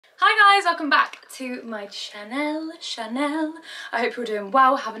Hi guys, welcome back to my channel. I hope you're doing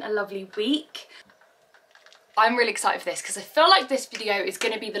well, having a lovely week. I'm really excited for this because I feel like this video is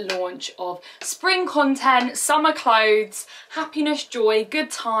going to be the launch of spring content, summer clothes, happiness, joy, good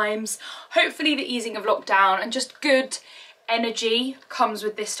times, hopefully the easing of lockdown, and just good energy comes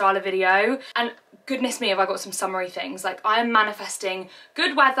with this style of video. And goodness me, have I got some summery things. Like, I am manifesting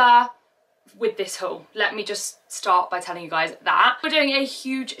good weather with this haul. Let me just start by telling you guys that. We're doing a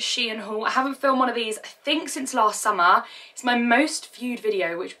huge Shein haul. I haven't filmed one of these, I think, since last summer. It's my most viewed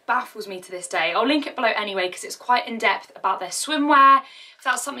video, which baffles me to this day. I'll link it below anyway because it's quite in-depth about their swimwear. If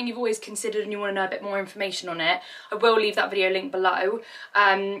that's something you've always considered and you want to know a bit more information on it, I will leave that video link below.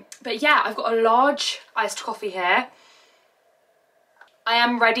 But yeah, I've got a large iced coffee here. I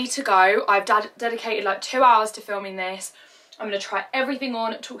am ready to go. I've dedicated like 2 hours to filming this. I'm going to try everything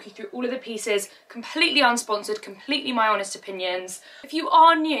on, talk you through all of the pieces, completely unsponsored, completely my honest opinions. If you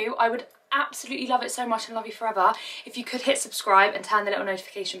are new, I would absolutely love it so much and love you forever if you could hit subscribe and turn the little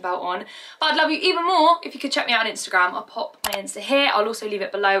notification bell on. But I'd love you even more if you could check me out on Instagram. I'll pop my Insta here. I'll also leave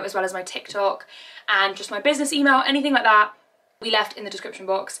it below, as well as my TikTok and just my business email, anything like that we left in the description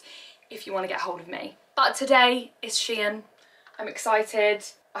box if you want to get hold of me. But today is Shein. I'm excited.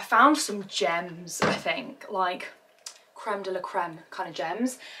 I found some gems, I think, like creme de la creme kind of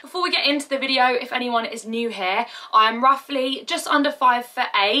gems. Before we get into the video, if anyone is new here, I'm roughly just under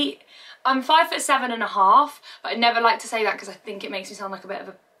 5'8". I'm 5'7.5", but I never like to say that because I think it makes me sound like a bit of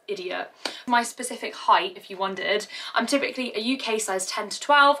an idiot. My specific height, if you wondered, I'm typically a UK size 10 to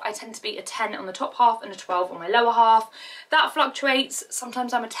 12. I tend to be a 10 on the top half and a 12 on my lower half. That fluctuates.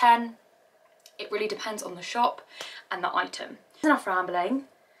 Sometimes I'm a 10. It really depends on the shop and the item. Enough rambling.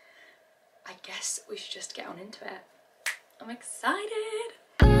 I guess we should just get on into it. I'm excited.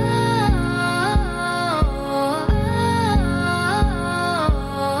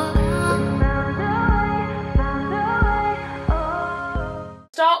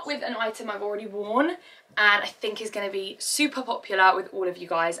 Start with an item I've already worn and I think is going to be super popular with all of you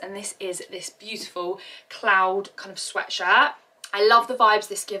guys, and this is this beautiful cloud kind of sweatshirt. I love the vibes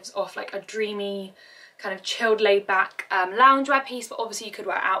this gives off, like a dreamy, kind of chilled, laid back loungewear piece, but obviously you could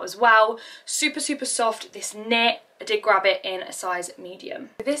wear it out as well. Super, super soft, this knit. I did grab it in a size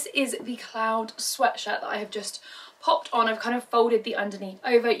medium. This is the cloud sweatshirt that I have just popped on. I've kind of folded the underneath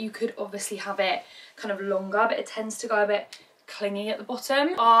over. You could obviously have it kind of longer, but it tends to go a bit clingy at the bottom.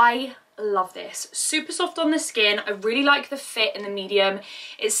 I love this. Super soft on the skin. I really like the fit in the medium.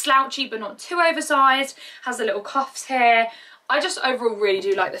 It's slouchy but not too oversized. Has the little cuffs here. I just overall really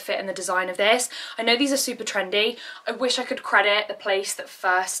do like the fit and the design of this. I know these are super trendy. I wish I could credit the place that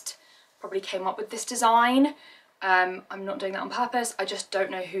first probably came up with this design. I'm not doing that on purpose. I just don't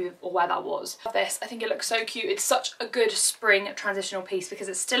know who or where that was. Love this. I think it looks so cute. It's such a good spring transitional piece because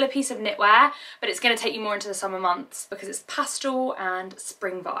it's still a piece of knitwear, but it's going to take you more into the summer months because it's pastel and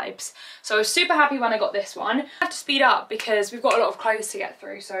spring vibes. So I was super happy when I got this one. I have to speed up because we've got a lot of clothes to get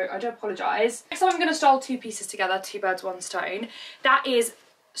through, so I do apologise. Next time I'm going to style two pieces together, two birds, one stone. That is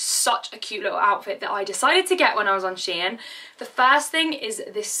such a cute little outfit that I decided to get when I was on Shein. The first thing is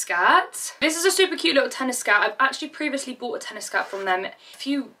this skirt. This is a super cute little tennis skirt. I've actually previously bought a tennis skirt from them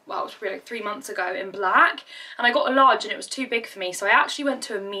well, it was probably like 3 months ago in black, and I got a large and it was too big for me, so I actually went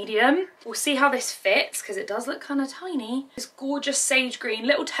to a medium. We'll see how this fits because it does look kind of tiny. This gorgeous sage green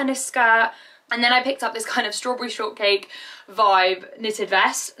little tennis skirt. And then I picked up this kind of strawberry shortcake vibe knitted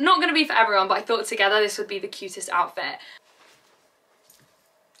vest. Not going to be for everyone, but I thought together this would be the cutest outfit.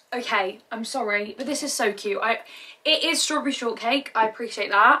 Okay, I'm sorry, but this is so cute. It is strawberry shortcake, I appreciate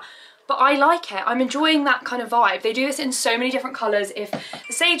that, but I like it. I'm enjoying that kind of vibe. They do this in so many different colours. If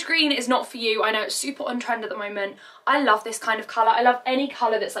the sage green is not for you, I know it's super on trend at the moment. I love this kind of colour. I love any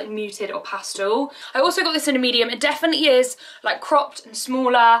colour that's like muted or pastel. I also got this in a medium. It definitely is like cropped and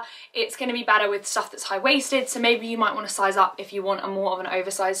smaller. It's going to be better with stuff that's high-waisted, so maybe you might want to size up if you want a more of an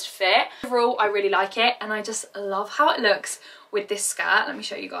oversized fit. Overall, I really like it, and I just love how it looks with this skirt. Let me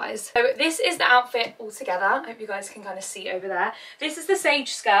show you guys. So this is the outfit all together. I hope you guys can kind of see over there. This is the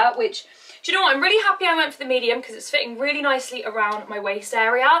sage skirt, which, do you know what, I'm really happy I went for the medium because it's fitting really nicely around my waist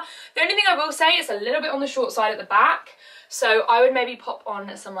area. The only thing I will say is a little bit on the short side at the back, so I would maybe pop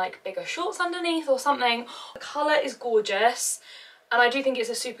on some like bigger shorts underneath or something. The colour is gorgeous, and I do think it's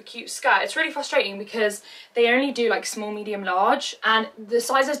a super cute skirt. It's really frustrating because they only do like small, medium, large, and the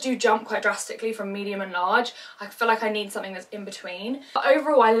sizes do jump quite drastically from medium and large. I feel like I need something that's in between. But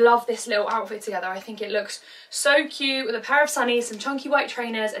overall, I love this little outfit together. I think it looks so cute with a pair of sunnies, some chunky white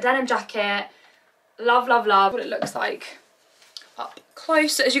trainers, a denim jacket. Love, love, love what it looks like up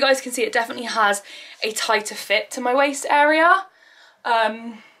close. So as you guys can see, it definitely has a tighter fit to my waist area.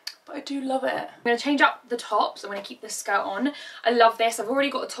 but I do love it. I'm going to change up the tops. I'm going to keep this skirt on. I love this. I've already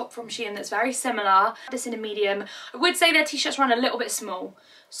got a top from Shein that's very similar. This in a medium. I would say their t-shirts run a little bit small.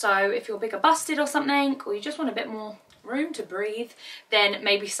 So if you're bigger busted or something, or you just want a bit more room to breathe, then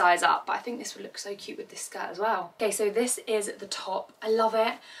maybe size up. But I think this would look so cute with this skirt as well. Okay, so this is the top. I love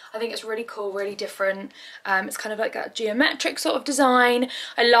it. I think it's really cool, really different. It's kind of like a geometric sort of design.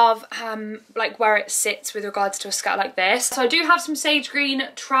 I love like where it sits with regards to a skirt like this. So I do have some sage green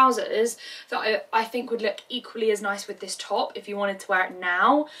trousers that I think would look equally as nice with this top if you wanted to wear it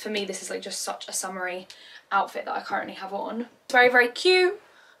now. For me, this is like just such a summery outfit that I currently have on. It's very, very cute.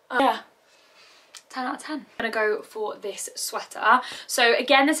 Yeah. 10 out of 10. I'm gonna go for this sweater. So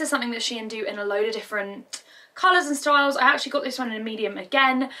again, this is something that Shein do in a load of different colours and styles. I actually got this one in a medium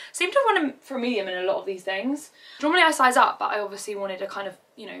again. Seem to have wanted for a medium in a lot of these things. Normally I size up, but I obviously wanted a kind of,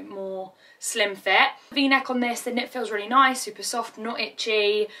 you know, more slim fit. V-neck on this, the knit feels really nice, super soft, not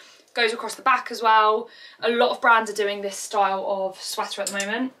itchy. Goes across the back as well. A lot of brands are doing this style of sweater at the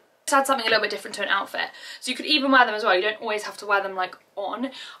moment. Add something a little bit different to an outfit, so you could even wear them as well. You don't always have to wear them like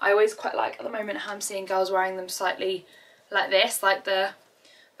on. I always quite like at the moment how I'm seeing girls wearing them slightly like this, like the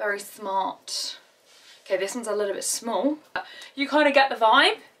very smart. Okay, this one's a little bit small. You kind of get the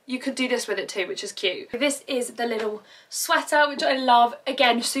vibe. You could do this with it too, which is cute. This is the little sweater, which I love.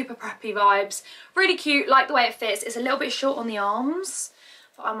 Again, super preppy vibes, really cute. Like the way it fits. It's a little bit short on the arms.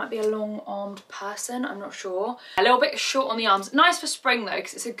 I might be a long-armed person, I'm not sure. A little bit short on the arms. Nice for spring though,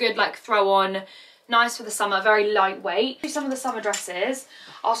 because it's a good like throw on. Nice for the summer, very lightweight. Do some of the summer dresses.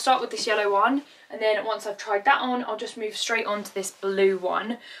 I'll start with this yellow one, and then once I've tried that on, I'll just move straight on to this blue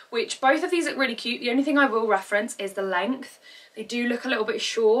one, which both of these look really cute. The only thing I will reference is the length. They do look a little bit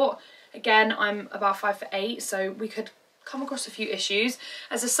short. Again, I'm about 5'8", so we could come across a few issues.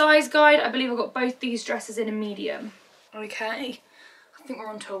 As a size guide, I believe I've got both these dresses in a medium. Okay. I think we're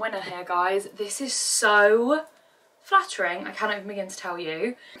on to a winner here, guys. This is so flattering. I cannot even begin to tell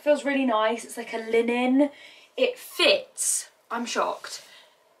you. It feels really nice. It's like a linen. It fits, I'm shocked,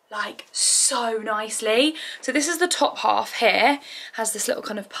 like so nicely. So this is the top half here. Has this little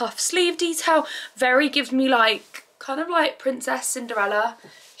kind of puff sleeve detail. Very gives me like, kind of like Princess Cinderella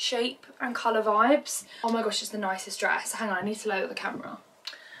shape and colour vibes. Oh my gosh, it's the nicest dress. Hang on, I need to load up the camera.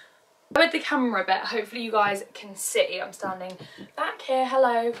 With the camera a bit, hopefully you guys can see. I'm standing back here,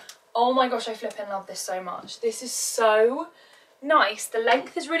 hello. Oh my gosh, I flipping love this so much. This is so nice. The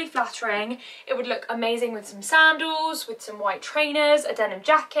length is really flattering. It would look amazing with some sandals, with some white trainers, a denim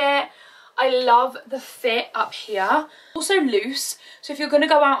jacket. I love the fit up here. Also loose, so if you're gonna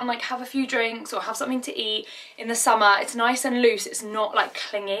go out and like have a few drinks or have something to eat in the summer, it's nice and loose. It's not like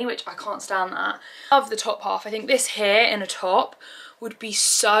clingy, which I can't stand that. Love the top half. I think this here in a top would be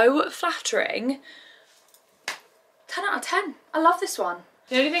so flattering. 10 out of 10. I love this one.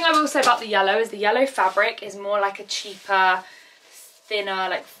 The only thing I will say about the yellow is the yellow fabric is more like a cheaper, thinner,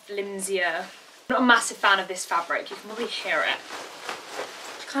 like flimsier. I'm not a massive fan of this fabric. You can probably hear it.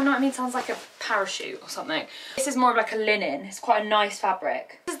 Kind of know what I mean? Sounds like a parachute or something. This is more of like a linen. It's quite a nice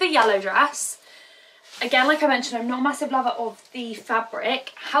fabric. This is the yellow dress. Again, like I mentioned, I'm not a massive lover of the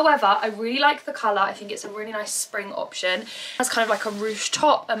fabric. However, I really like the colour. I think it's a really nice spring option. It has kind of like a ruched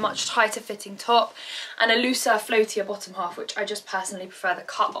top, a much tighter fitting top, and a looser, floatier bottom half, which I just personally prefer the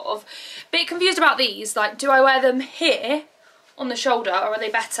cut of. Bit confused about these. Like, do I wear them here on the shoulder, or are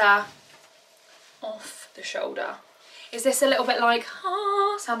they better off the shoulder? Is this a little bit like,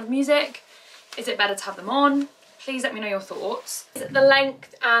 Sound of Music? Is it better to have them on? Please let me know your thoughts. The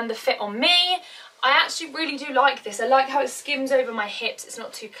length and the fit on me. I actually really do like this. I like how it skims over my hips. It's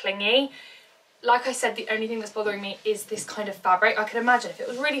not too clingy. Like I said, the only thing that's bothering me is this kind of fabric. I can imagine if it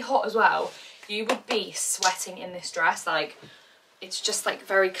was really hot as well, you would be sweating in this dress. Like, it's just like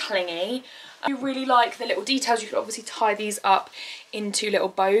very clingy. I really like the little details. You could obviously tie these up into little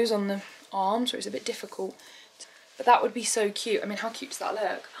bows on the arms, or it's a bit difficult. But that would be so cute. I mean, how cute does that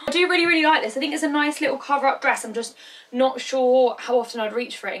look? I do really, really like this. I think it's a nice little cover-up dress. I'm just not sure how often I'd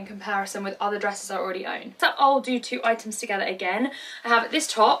reach for it in comparison with other dresses I already own. So I'll do two items together again. I have this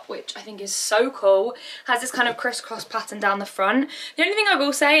top, which I think is so cool. Has this kind of crisscross pattern down the front. The only thing I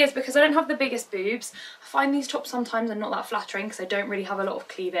will say is because I don't have the biggest boobs, I find these tops sometimes are not that flattering because I don't really have a lot of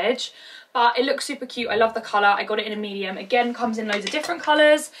cleavage. But it looks super cute. I love the colour. I got it in a medium. Again, comes in loads of different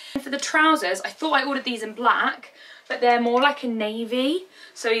colours. And for the trousers, I thought I ordered these in black, but they're more like a navy.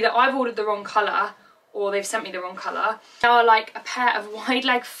 So either I've ordered the wrong colour or they've sent me the wrong colour. They are like a pair of wide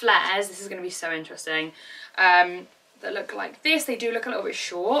leg flares. This is going to be so interesting. That look like this. They do look a little bit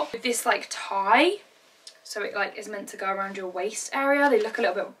short. With this like tie. So it like is meant to go around your waist area. They look a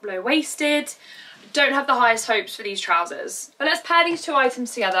little bit low-waisted. Don't have the highest hopes for these trousers. But let's pair these two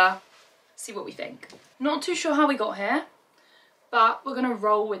items together see what we think. Not too sure how we got here, but we're gonna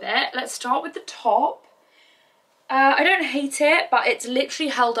roll with it. Let's start with the top. I don't hate it, but it's literally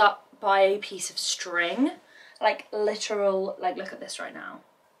held up by a piece of string, like literal, like look at this right now.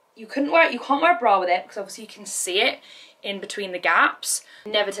 You can't wear a bra with it because obviously you can see it in between the gaps.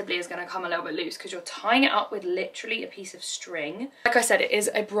 Inevitably is going to come a little bit loose because you're tying it up with literally a piece of string. Like I said, it is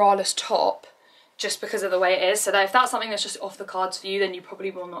a braless top just because of the way it is, so that if that's something that's just off the cards for you, then you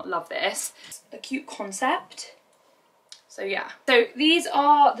probably will not love this. It's a cute concept. So yeah, so these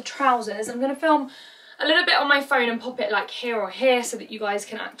are the trousers. I'm going to film a little bit on my phone and pop it like here or here so that you guys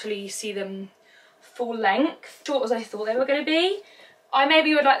can actually see them full length. Short as I thought they were going to be. I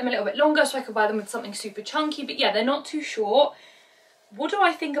maybe would like them a little bit longer so I could wear them with something super chunky, but yeah, they're not too short. What do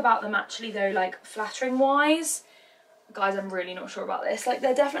I think about them actually though, like flattering wise? Guys, I'm really not sure about this. Like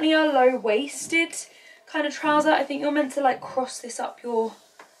they're definitely a low-waisted kind of trouser. I think you're meant to like cross this up yourself.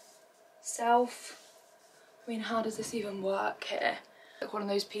 I mean, how does this even work here? Like one of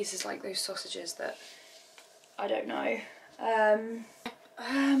those pieces like those sausages that I don't know. I'm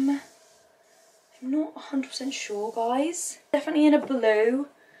not 100% sure, guys. Definitely in a blue,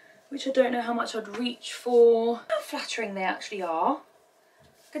 which I don't know how much I'd reach for. How flattering they actually are.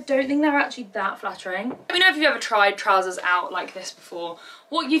 I don't think they're actually that flattering. Let me know if you've ever tried trousers out like this before.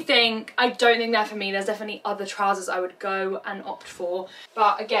 What you think. I don't think they're for me. There's definitely other trousers I would go and opt for.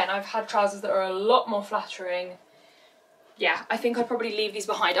 But again, I've had trousers that are a lot more flattering. Yeah, I think I'd probably leave these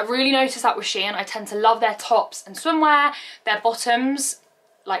behind. I've really noticed that with Shein. I tend to love their tops and swimwear. Their bottoms,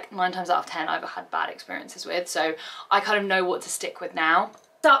 like 9 times out of 10 I've had bad experiences with, so I kind of know what to stick with now.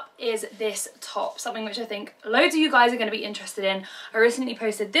 Next up is this top, something which I think loads of you guys are going to be interested in. I recently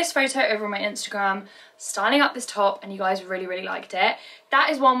posted this photo over on my Instagram styling up this top and you guys really liked it.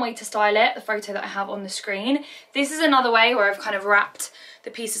 That is one way to style it, the photo that I have on the screen. This is another way where I've kind of wrapped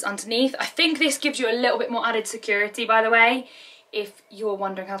the pieces underneath. I think this gives you a little bit more added security, by the way, if you're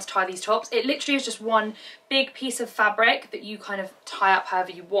wondering how to tie these tops. It literally is just one big piece of fabric that you kind of tie up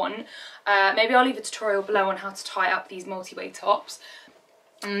however you want. Maybe I'll leave a tutorial below on how to tie up these multi-way tops.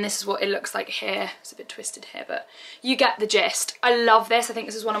 And this is what it looks like here. It's a bit twisted here, but you get the gist. I love this. I think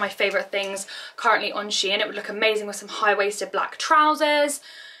this is one of my favourite things currently on Shein. It would look amazing with some high-waisted black trousers.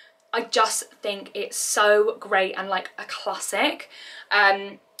 I just think it's so great and like a classic.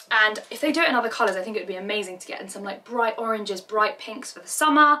 And if they do it in other colours, I think it would be amazing to get in some like bright oranges, bright pinks for the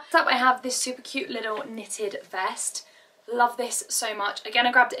summer. Next up I have this super cute little knitted vest. Love this so much. Again,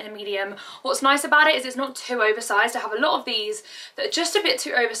 I grabbed it in a medium. What's nice about it is it's not too oversized. I have a lot of these that are just a bit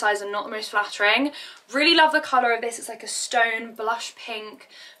too oversized and not the most flattering. Really love the colour of this. It's like a stone blush pink,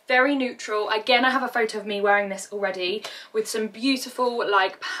 very neutral. Again, I have a photo of me wearing this already with some beautiful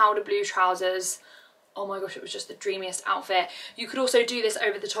like powder blue trousers. Oh my gosh, it was just the dreamiest outfit. You could also do this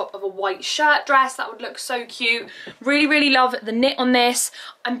over the top of a white shirt dress. That would look so cute. Really love the knit on this.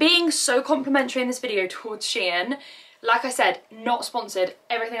 I'm being so complimentary in this video towards Shein. Like I said, not sponsored.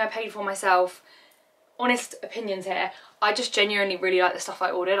 Everything I paid for myself. Honest opinions here. I just genuinely really like the stuff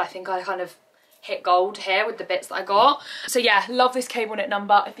I ordered. I think I kind of hit gold here with the bits that I got. So yeah, love this cable knit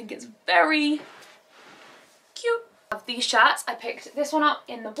number. I think it's very cute. Of these shirts, I picked this one up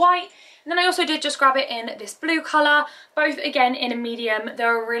in the white, and then I also did just grab it in this blue colour, both again in a medium.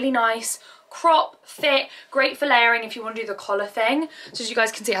 They're a really nice crop fit, great for layering if you want to do the collar thing. So as you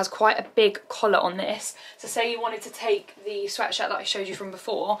guys can see, it has quite a big collar on this. So say you wanted to take the sweatshirt that I showed you from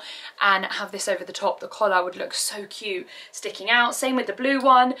before and have this over the top, the collar would look so cute sticking out. Same with the blue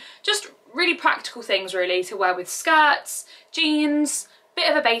one. Just really practical things really to wear with skirts, jeans. Bit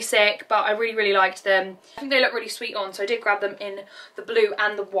of a basic, but I really liked them. I think they look really sweet on, so I did grab them in the blue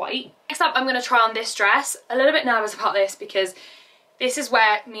and the white. Next up, I'm going to try on this dress. A little bit nervous about this because this is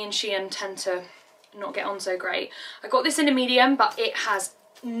where me and Shein tend to not get on so great. I got this in a medium, but it has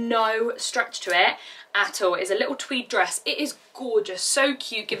no stretch to it at all. It is a little tweed dress. It is gorgeous, so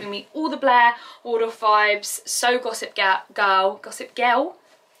cute, giving me all the Blair Waldorf vibes, so gossip girl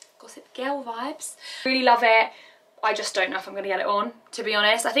vibes. Really love it. I just don't know if I'm going to get it on, to be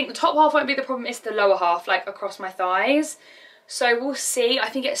honest. I think the top half won't be the problem, it's the lower half, like across my thighs. So we'll see. I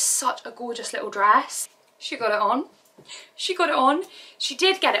think it's such a gorgeous little dress. She got it on. She got it on. She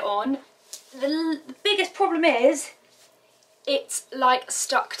did get it on. The biggest problem is it's like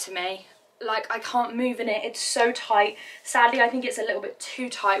stuck to me. Like I can't move in it. It's so tight. Sadly, I think it's a little bit too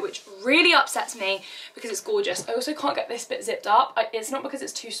tight, which really upsets me because it's gorgeous. I also can't get this bit zipped up. It's not because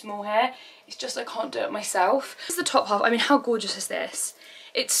it's too small here. It's just I can't do it myself. This is the top half. I mean, how gorgeous is this?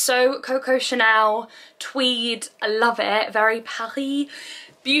 It's so Coco Chanel, tweed. I love it. Very Paris.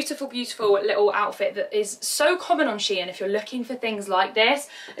 beautiful, beautiful little outfit that is so common on Shein if you're looking for things like this.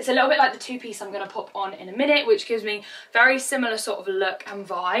 It's a little bit like the two-piece I'm going to pop on in a minute, which gives me very similar sort of look and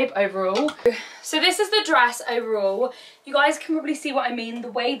vibe overall. So this is the dress overall. You guys can probably see what I mean.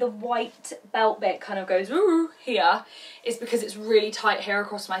 The way the white belt bit kind of goes here is because it's really tight here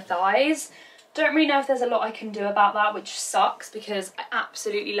across my thighs. Don't really know if there's a lot I can do about that, which sucks because I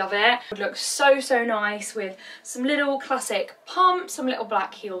absolutely love it. It would look so, so nice with some little classic pumps, some little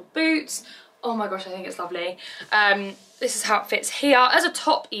black heeled boots. Oh my gosh, I think it's lovely. This is how it fits here. As a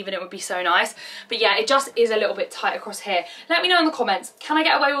top even, it would be so nice. But yeah, it just is a little bit tight across here. Let me know in the comments, can I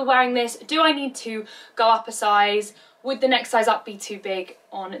get away with wearing this? Do I need to go up a size? Would the next size up be too big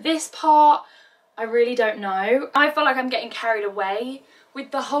on this part? I really don't know. I feel like I'm getting carried away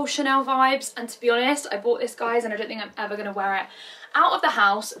with the whole Chanel vibes, and to be honest, I bought this, guys, and I don't think I'm ever going to wear it out of the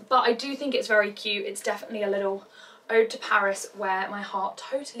house, but I do think it's very cute. It's definitely a little ode to Paris where my heart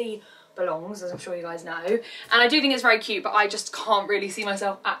totally belongs, as I'm sure you guys know, and I do think it's very cute, but I just can't really see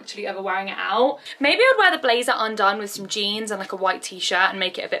myself actually ever wearing it out. Maybe I'd wear the blazer undone with some jeans and like a white t-shirt and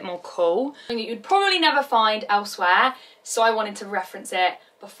make it a bit more cool. Something that you'd probably never find elsewhere, so I wanted to reference it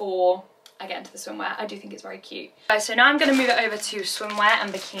before I get into the swimwear. I do think it's very cute. So now I'm going to move it over to swimwear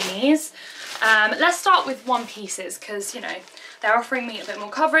and bikinis. Let's start with one pieces because, you know, they're offering me a bit more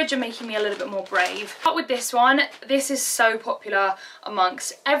coverage and making me a little bit more brave. Start with this one. This is so popular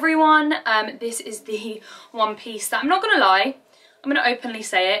amongst everyone. This is the one piece that I'm not going to lie, I'm going to openly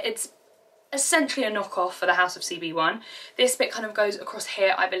say it. It's essentially a knockoff for the House of CB one. This bit kind of goes across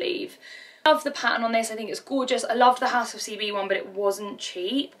here, I believe. I love the pattern on this. I think it's gorgeous. I loved the House of CB one, but it wasn't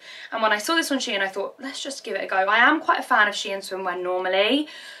cheap. And when I saw this on Shein, I thought, let's just give it a go. I am quite a fan of Shein swimwear normally,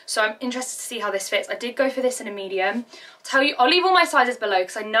 so I'm interested to see how this fits. I did go for this in a medium. I'll leave all my sizes below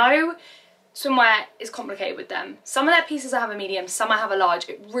because I know swimwear is complicated with them. Some of their pieces I have a medium, some I have a large.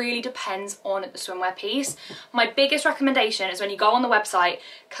 It really depends on the swimwear piece. My biggest recommendation is when you go on the website,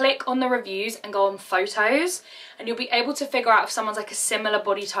 click on the reviews and go on photos, and you'll be able to figure out if someone's like a similar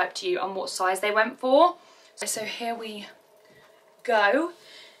body type to you and what size they went for. So here we go.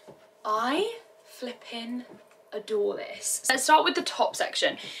 I flippin' adore this. Let's start with the top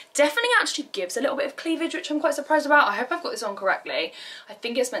section. Definitely actually gives a little bit of cleavage, which I'm quite surprised about. I hope I've got this on correctly. I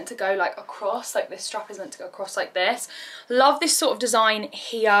think it's meant to go like across, like this strap is meant to go across like this. Love this sort of design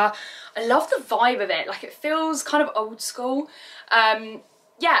here. I love the vibe of it. Like it feels kind of old school.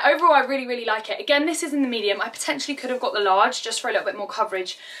 Yeah, overall I really, really like it. Again, this is in the medium. I potentially could have got the large just for a little bit more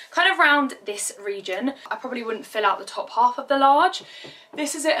coverage, kind of around this region. I probably wouldn't fill out the top half of the large.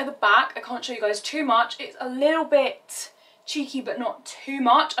 This is it at the back. I can't show you guys too much. It's a little bit cheeky, but not too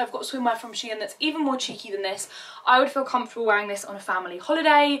much. I've got swimwear from Shein that's even more cheeky than this. I would feel comfortable wearing this on a family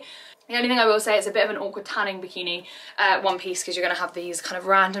holiday. The only thing I will say, it's a bit of an awkward tanning bikini one piece because you're going to have these kind of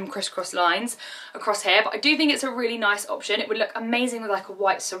random crisscross lines across here, but I do think it's a really nice option. It would look amazing with like a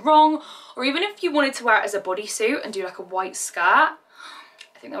white sarong, or even if you wanted to wear it as a bodysuit and do like a white skirt,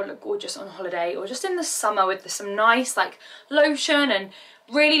 I think that would look gorgeous on holiday or just in the summer with some nice like lotion. And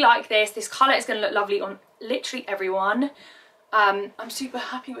really like this colour is going to look lovely on literally everyone. I'm super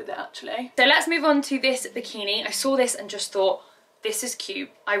happy with it actually. So let's move on to this bikini. I saw this and just thought, this is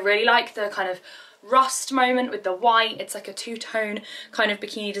cute. I really like the kind of rust moment with the white. It's like a two-tone kind of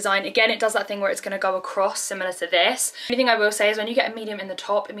bikini design. Again, it does that thing where it's going to go across similar to this. The only thing I will say is when you get a medium in the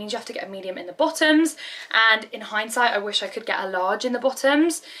top, it means you have to get a medium in the bottoms. And in hindsight, I wish I could get a large in the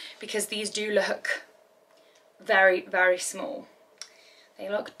bottoms because these do look very, very small. They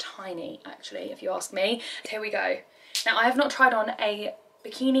look tiny, actually, if you ask me. Here we go. Now, I have not tried on a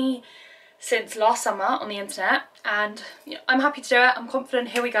bikini since last summer on the internet, and you know, I'm happy to do it. I'm confident.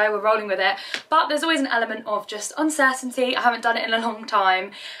 Here we go, we're rolling with it. But there's always an element of just uncertainty. I haven't done it in a long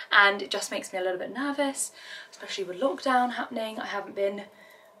time and it just makes me a little bit nervous, especially with lockdown happening. I haven't been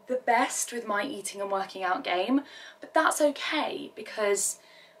the best with my eating and working out game, but that's okay because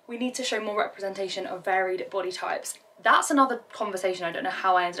we need to show more representation of varied body types. That's another conversation. I don't know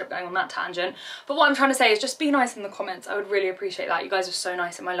how I ended up going on that tangent, but what I'm trying to say is just be nice in the comments. I would really appreciate that. You guys are so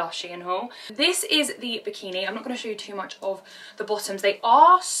nice in my last Shein haul. This is the bikini. I'm not going to show you too much of the bottoms. They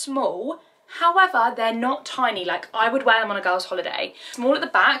are small, however they're not tiny. Like I would wear them on a girl's holiday. Small at the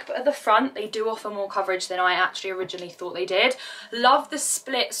back, but at the front they do offer more coverage than I actually originally thought they did. Love the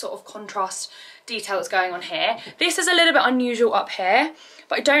split sort of contrast detail that's going on here. This is a little bit unusual up here,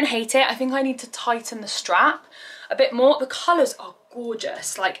 but I don't hate it. I think I need to tighten the strap a bit more. The colours are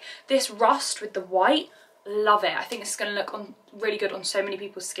gorgeous. Like this rust with the white, love it. I think it's going to look really good on so many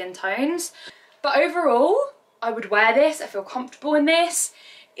people's skin tones. But overall, I would wear this. I feel comfortable in this.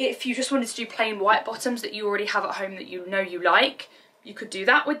 If you just wanted to do plain white bottoms that you already have at home that you know you like, You could do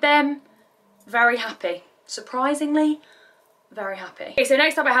that with them. Very happy. Surprisingly, very happy. Okay, so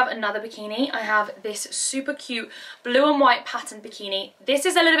next up I have another bikini. I have this super cute blue and white patterned bikini. This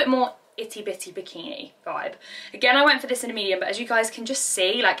is a little bit more itty bitty bikini vibe. Again, I went for this in a medium, but as you guys can just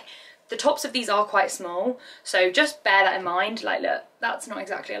see, like, the tops of these are quite small, so just bear that in mind. Like, look, that's not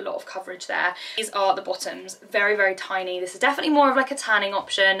exactly a lot of coverage there. These are the bottoms, very, very tiny. This is definitely more of like a tanning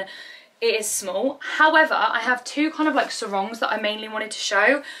option. It is small. However, I have two kind of like sarongs that I mainly wanted to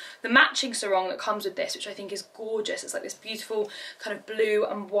show. The matching sarong that comes with this, which I think is gorgeous. It's like this beautiful kind of blue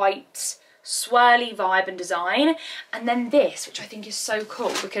and white swirly vibe and design, and then this, which I think is so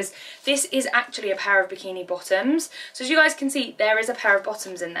cool because this is actually a pair of bikini bottoms. So as you guys can see, there is a pair of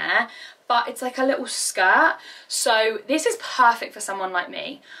bottoms in there, but it's like a little skirt. So this is perfect for someone like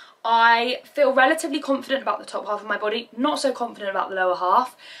me. I feel relatively confident about the top half of my body, not so confident about the lower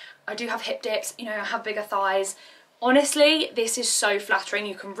half. I do have hip dips, you know, I have bigger thighs. Honestly, this is so flattering.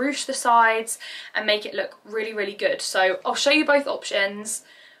 You can ruche the sides and make it look really, really good. So I'll show you both options.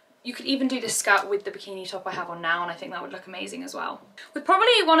 You could even do this skirt with the bikini top I have on now, and I think that would look amazing as well. With probably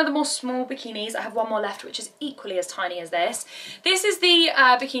one of the more small bikinis, I have one more left, which is equally as tiny as this. This is the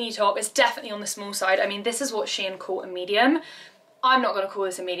bikini top. It's definitely on the small side. I mean, this is what Shein call a medium. I'm not going to call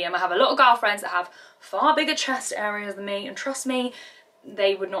this a medium. I have a lot of girlfriends that have far bigger chest areas than me, and trust me,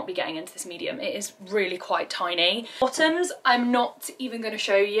 they would not be getting into this medium. It is really quite tiny. Bottoms, I'm not even going to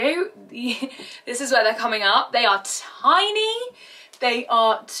show you. This is where they're coming up. They are tiny. They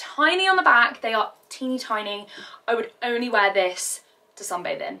are tiny on the back. They are teeny tiny. I would only wear this to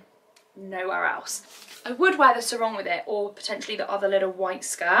sunbathe in. Nowhere else. I would wear the sarong with it, or potentially the other little white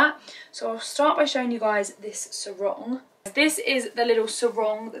skirt. So I'll start by showing you guys this sarong. This is the little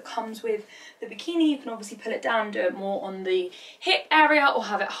sarong that comes with the bikini. You can obviously pull it down, do it more on the hip area, or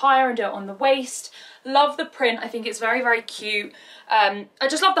have it higher and do it on the waist. Love the print. I think it's very, very cute. I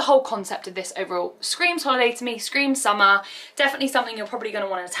just love the whole concept of this overall. Screams holiday to me, screams summer. Definitely something you're probably going to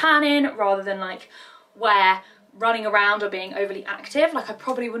want to tan in rather than like wear running around or being overly active. Like, I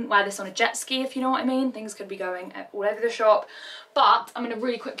probably wouldn't wear this on a jet ski, if you know what I mean. Things could be going all over the shop. But I'm going to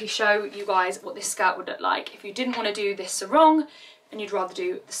really quickly show you guys what this skirt would look like if you didn't want to do this sarong and you'd rather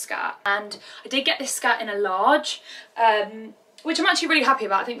do the skirt. And I did get this skirt in a large, which I'm actually really happy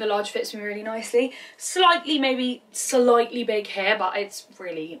about. I think the large fits me really nicely. Slightly, maybe slightly big here, but it's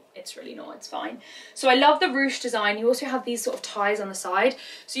really not, it's fine. So I love the ruche design. You also have these sort of ties on the side,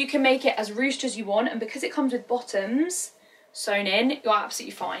 so you can make it as ruched as you want, and because it comes with bottoms sewn in, you're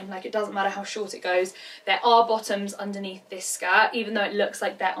absolutely fine. Like, it doesn't matter how short it goes. There are bottoms underneath this skirt, even though it looks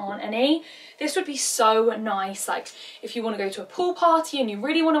like there aren't any. This would be so nice, like, if you want to go to a pool party and you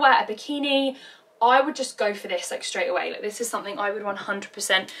really want to wear a bikini, I would just go for this, like, straight away. Like, this is something I would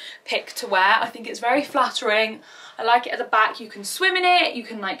 100% pick to wear. I think it's very flattering. I like it at the back. You can swim in it. You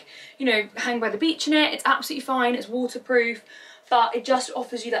can, like, you know, hang by the beach in it. It's absolutely fine. It's waterproof, but it just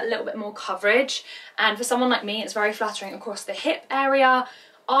offers you that little bit more coverage. And for someone like me, it's very flattering across the hip area.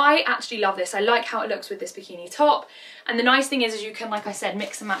 I actually love this. I like how it looks with this bikini top. And the nice thing is you can, like I said,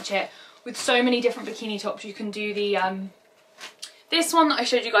 mix and match it with so many different bikini tops. You can do the, this one that I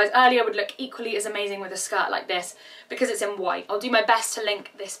showed you guys earlier would look equally as amazing with a skirt like this because it's in white. I'll do my best to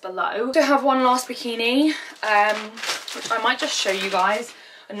link this below. So I have one last bikini, which I might just show you guys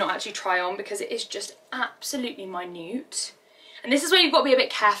and not actually try on because it is just absolutely minute. And this is where you've got to be a bit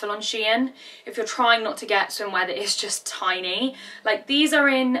careful on Shein if you're trying not to get swimwear that is just tiny. Like, these are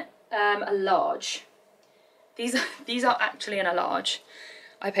in a large. These are actually in a large.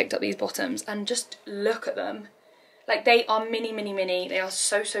 I picked up these bottoms and just look at them. Like, they are mini, mini, mini. They are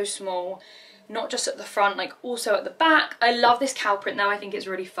so, so small. Not just at the front, like also at the back. I love this cow print though. I think it's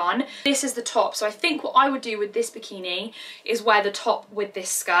really fun. This is the top. So I think what I would do with this bikini is wear the top with this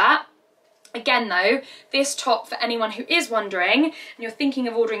skirt. Again though, this top, for anyone who is wondering and you're thinking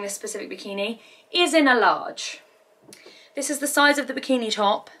of ordering this specific bikini, is in a large. This is the size of the bikini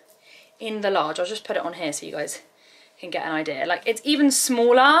top in the large. I'll just put it on here so you guys can get an idea. Like, it's even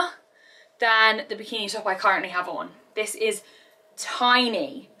smaller than the bikini top I currently have on. This is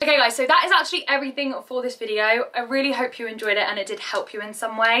tiny. Okay guys, so that is actually everything for this video. I really hope you enjoyed it and it did help you in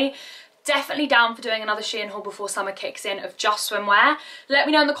some way. Definitely down for doing another Shein haul before summer kicks in of just swimwear. Let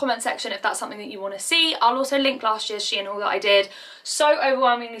me know in the comment section if that's something that you want to see. I'll also link last year's Shein haul that I did. So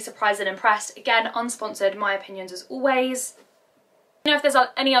overwhelmingly surprised and impressed. Again, unsponsored, my opinions as always. You know, if there's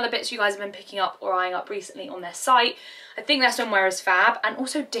any other bits you guys have been picking up or eyeing up recently on their site, I think their swimwear is fab and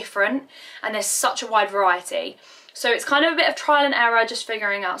also different, and there's such a wide variety. So it's kind of a bit of trial and error, just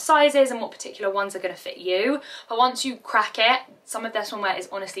figuring out sizes and what particular ones are going to fit you. But once you crack it, some of their swimwear is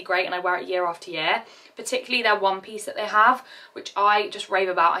honestly great, and I wear it year after year, particularly their one piece that they have, which I just rave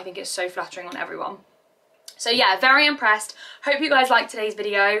about. I think it's so flattering on everyone. So yeah, very impressed. Hope you guys liked today's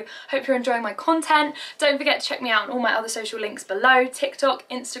video. Hope you're enjoying my content. Don't forget to check me out on all my other social links below, TikTok,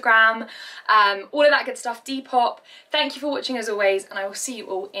 Instagram, all of that good stuff, Depop. Thank you for watching as always, and I will see you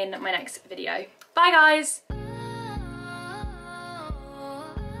all in my next video. Bye guys!